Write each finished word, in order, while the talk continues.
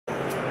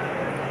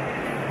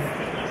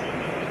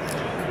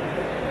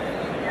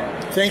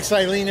Thanks,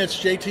 Eileen. It's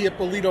JT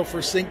Ippolito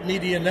for Sync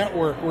Media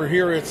Network. We're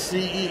here at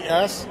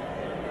CES,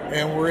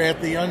 and we're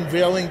at the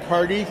unveiling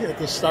party at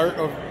the start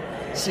of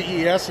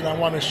CES, and I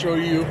want to show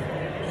you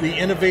the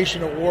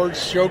Innovation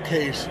Awards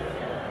Showcase.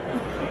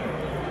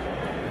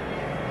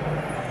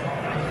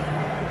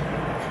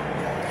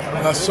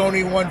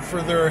 Sony won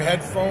for their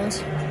headphones,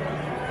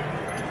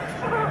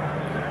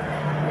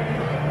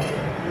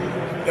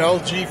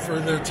 LG for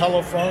their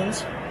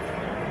telephones,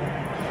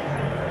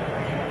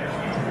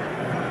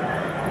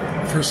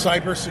 for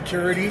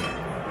cybersecurity,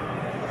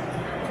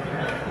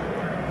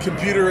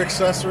 computer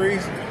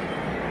accessories.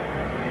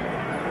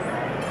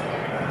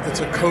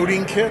 It's a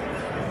coding kit.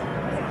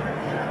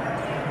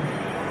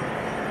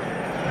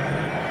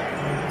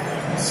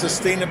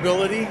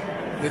 Sustainability,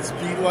 it's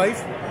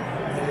V-Life.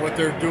 And what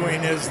they're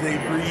doing is they've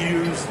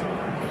reused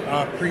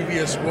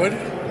previous wood.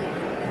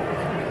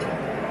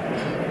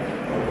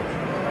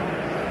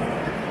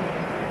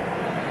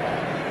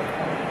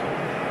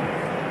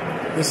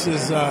 This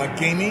is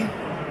gaming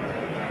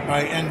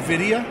by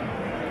NVIDIA.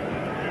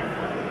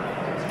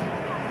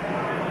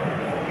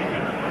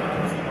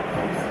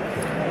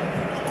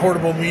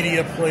 Portable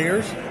media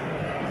players.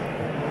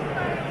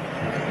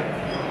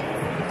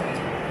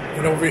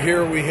 And over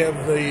here we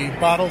have the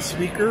bottle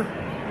speaker.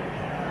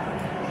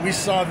 We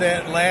saw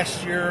that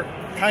last year,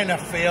 kind of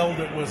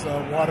failed. It was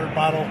a water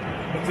bottle,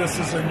 but this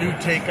is a new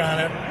take on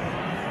it.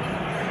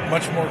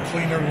 Much more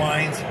cleaner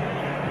lines.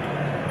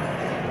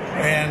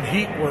 And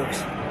heat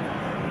works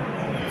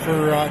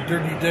for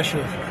dirty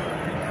dishes.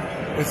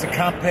 It's a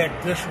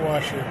compact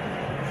dishwasher.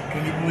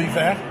 Can you believe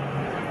that?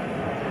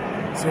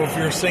 So if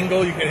you're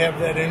single, you can have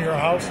that in your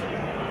house,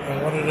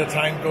 and one at a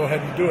time, go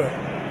ahead and do it.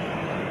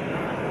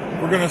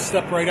 We're going to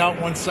step right out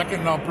 1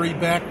 second, and I'll bring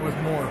back with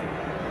more.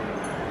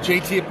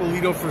 JT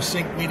Ippolito for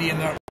Sync Media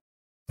Network.